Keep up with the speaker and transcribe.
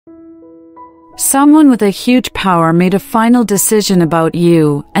Someone with a huge power made a final decision about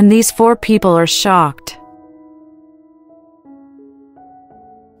you, and these 4 people are shocked.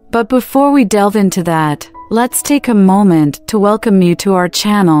 But before we delve into that, let's take a moment to welcome you to our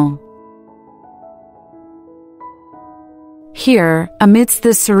channel. Here, amidst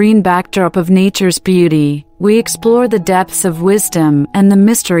the serene backdrop of nature's beauty, we explore the depths of wisdom and the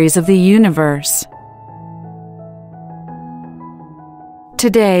mysteries of the universe.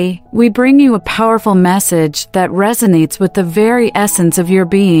 Today, we bring you a powerful message that resonates with the very essence of your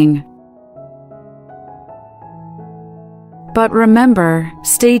being. But remember,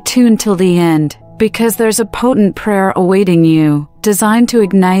 stay tuned till the end, because there's a potent prayer awaiting you, designed to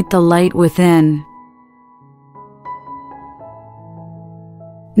ignite the light within.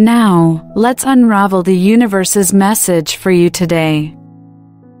 Now, let's unravel the universe's message for you today.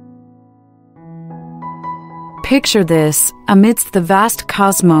 Picture this: amidst the vast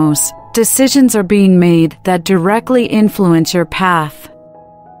cosmos, decisions are being made that directly influence your path.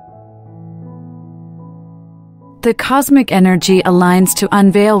 The cosmic energy aligns to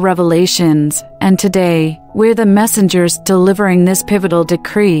unveil revelations, and today, we're the messengers delivering this pivotal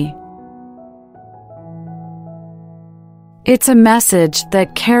decree. It's a message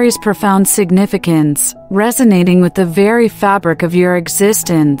that carries profound significance, resonating with the very fabric of your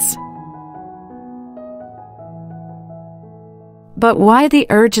existence. But why the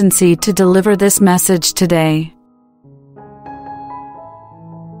urgency to deliver this message today?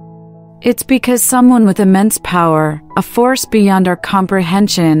 It's because someone with immense power, a force beyond our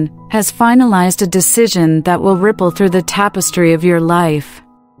comprehension, has finalized a decision that will ripple through the tapestry of your life.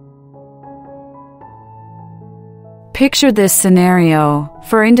 Picture this scenario: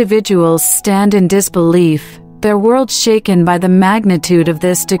 for individuals stand in disbelief, their world shaken by the magnitude of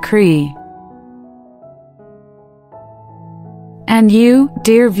this decree. And you,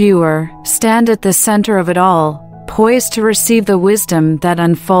 dear viewer, stand at the center of it all, poised to receive the wisdom that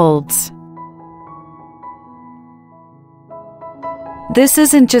unfolds. This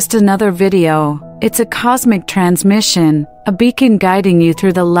isn't just another video, it's a cosmic transmission, a beacon guiding you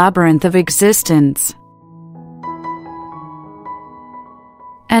through the labyrinth of existence.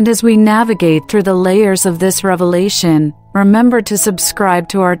 And as we navigate through the layers of this revelation, remember to subscribe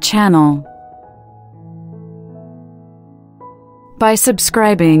to our channel. By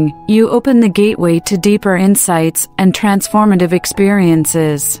subscribing, you open the gateway to deeper insights and transformative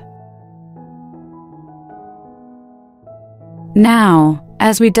experiences. Now,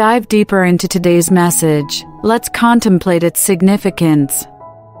 as we dive deeper into today's message, let's contemplate its significance.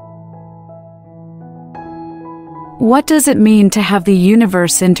 What does it mean to have the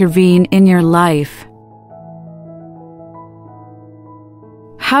universe intervene in your life?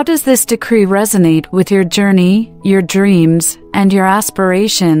 How does this decree resonate with your journey, your dreams, and your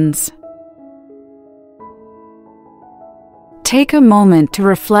aspirations? Take a moment to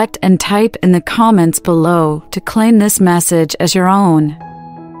reflect and type in the comments below to claim this message as your own.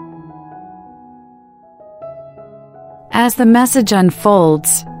 As the message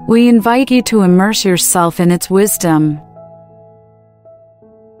unfolds, we invite you to immerse yourself in its wisdom.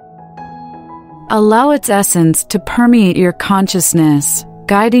 Allow its essence to permeate your consciousness,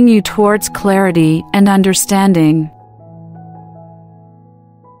 guiding you towards clarity and understanding.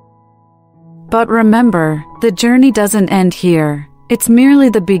 But remember, the journey doesn't end here. It's merely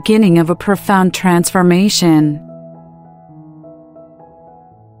the beginning of a profound transformation.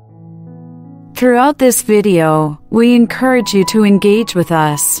 Throughout this video, we encourage you to engage with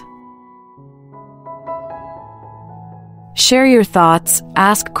us. Share your thoughts,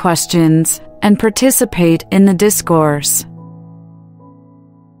 ask questions, and participate in the discourse.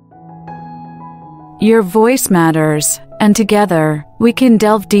 Your voice matters, and together, we can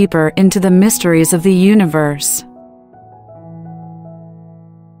delve deeper into the mysteries of the universe.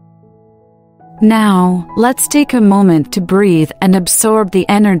 Now, let's take a moment to breathe and absorb the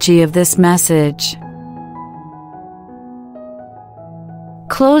energy of this message.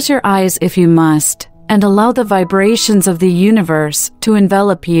 Close your eyes if you must, and allow the vibrations of the universe to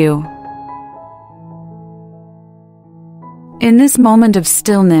envelop you. In this moment of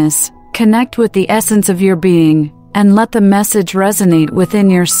stillness, connect with the essence of your being, and let the message resonate within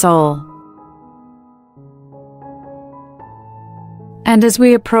your soul. And as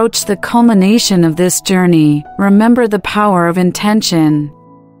we approach the culmination of this journey, remember the power of intention.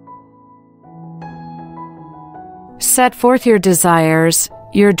 Set forth your desires,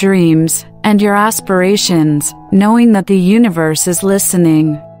 your dreams, and your aspirations, knowing that the universe is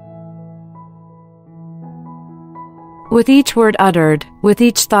listening. With each word uttered, with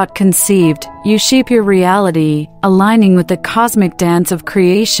each thought conceived, you shape your reality, aligning with the cosmic dance of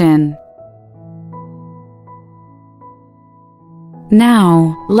creation.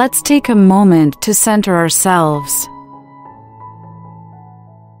 Now, let's take a moment to center ourselves.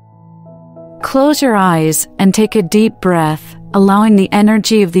 Close your eyes and take a deep breath, allowing the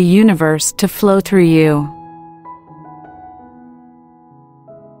energy of the universe to flow through you.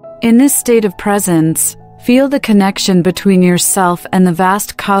 In this state of presence, feel the connection between yourself and the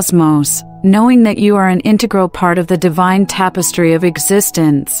vast cosmos, knowing that you are an integral part of the divine tapestry of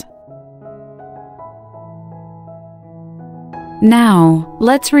existence. Now,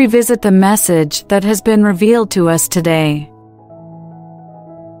 let's revisit the message that has been revealed to us today.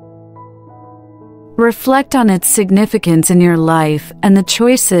 Reflect on its significance in your life and the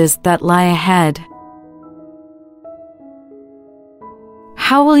choices that lie ahead.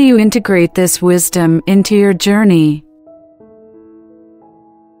 How will you integrate this wisdom into your journey?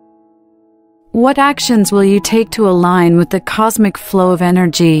 What actions will you take to align with the cosmic flow of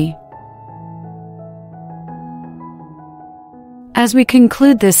energy? As we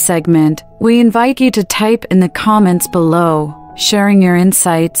conclude this segment, we invite you to type in the comments below, sharing your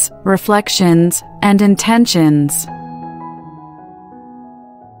insights, reflections, and intentions.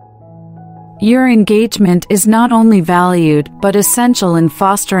 Your engagement is not only valued but essential in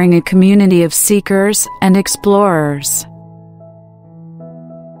fostering a community of seekers and explorers.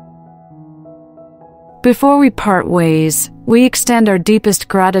 Before we part ways, we extend our deepest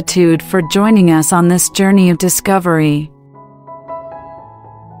gratitude for joining us on this journey of discovery.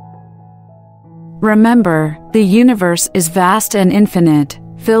 Remember, the universe is vast and infinite,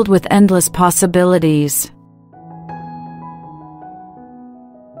 filled with endless possibilities.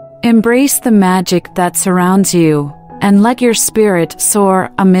 Embrace the magic that surrounds you, and let your spirit soar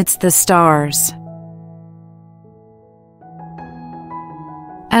amidst the stars.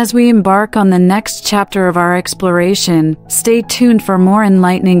 As we embark on the next chapter of our exploration, stay tuned for more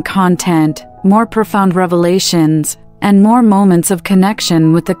enlightening content, more profound revelations, and more moments of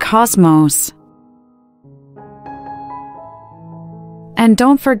connection with the cosmos. And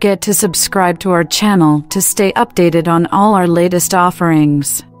don't forget to subscribe to our channel to stay updated on all our latest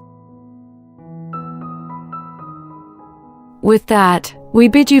offerings. With that, we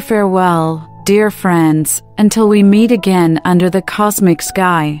bid you farewell, dear friends, until we meet again under the cosmic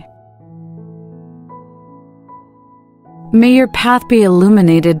sky. May your path be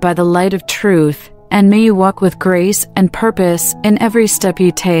illuminated by the light of truth, and may you walk with grace and purpose in every step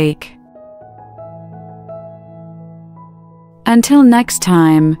you take. Until next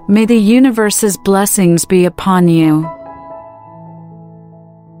time, may the universe's blessings be upon you.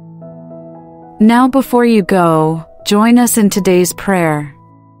 Now before you go, join us in today's prayer.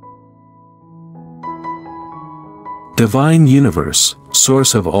 Divine Universe,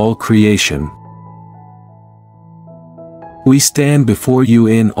 source of all creation, we stand before you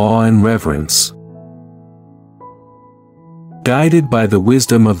in awe and reverence. Guided by the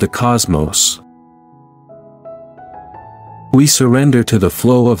wisdom of the cosmos, we surrender to the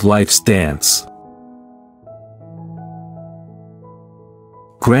flow of life's dance.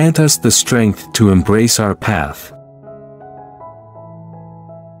 Grant us the strength to embrace our path,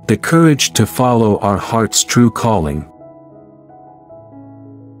 the courage to follow our heart's true calling,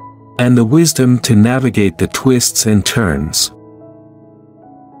 and the wisdom to navigate the twists and turns.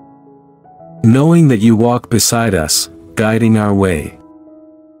 Knowing that you walk beside us, guiding our way.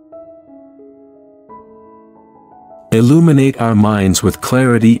 Illuminate our minds with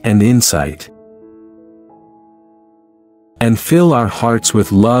clarity and insight, and fill our hearts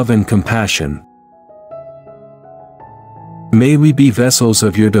with love and compassion. May we be vessels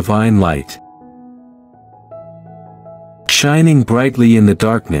of your divine light, shining brightly in the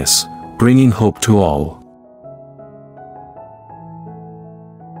darkness, bringing hope to all.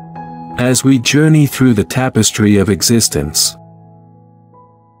 As we journey through the tapestry of existence,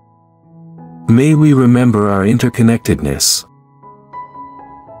 may we remember our interconnectedness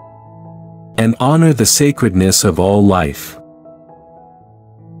and honor the sacredness of all life.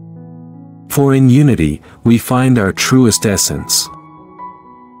 For in unity, we find our truest essence.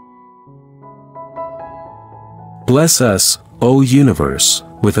 Bless us, O universe,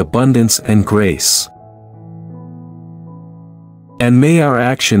 with abundance and grace. And may our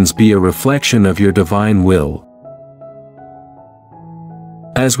actions be a reflection of your divine will.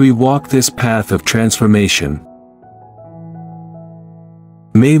 As we walk this path of transformation,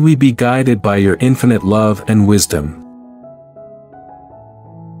 may we be guided by your infinite love and wisdom.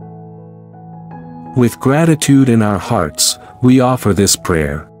 With gratitude in our hearts, we offer this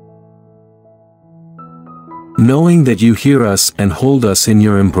prayer, knowing that you hear us and hold us in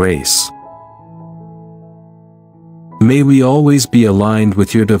your embrace. May we always be aligned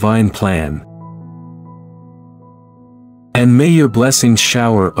with your divine plan, And may your blessings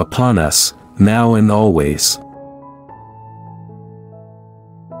shower upon us, now and always.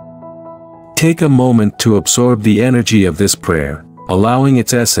 Take a moment to absorb the energy of this prayer, allowing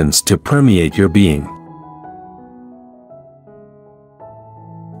its essence to permeate your being.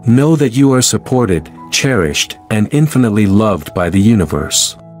 Know that you are supported, cherished, and infinitely loved by the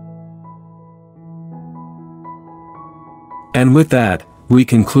universe. And with that, we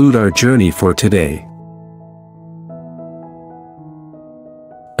conclude our journey for today.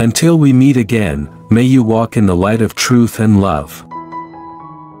 Until we meet again, may you walk in the light of truth and love.